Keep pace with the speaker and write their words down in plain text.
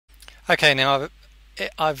Okay, now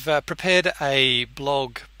I've prepared a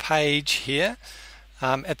blog page here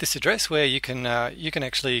at this address where you can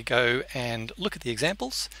actually go and look at the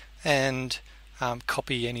examples and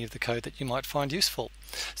copy any of the code that you might find useful.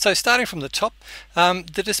 So starting from the top,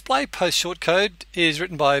 the Display Posts Shortcode is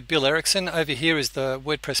written by Bill Erickson. Over here is the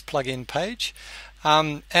WordPress plugin page,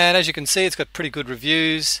 and as you can see, it's got pretty good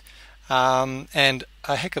reviews and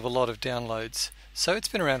a heck of a lot of downloads. So it's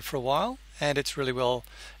been around for a while, and it's really well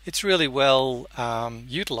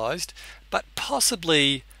utilized, but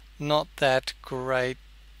possibly not that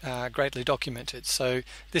greatly documented. So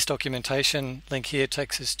this documentation link here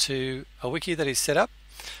takes us to a wiki that is set up,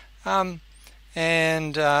 and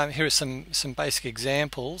here are some basic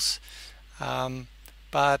examples,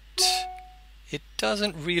 but it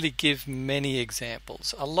doesn't really give many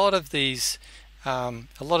examples. A lot of this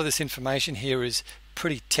information here is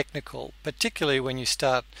pretty technical, particularly when you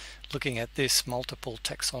start looking at this multiple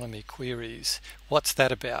taxonomy queries. What's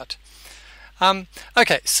that about?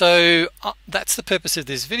 Okay, so that's the purpose of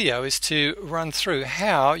this video, is to run through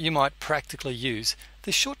how you might practically use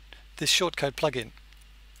this shortcode plugin.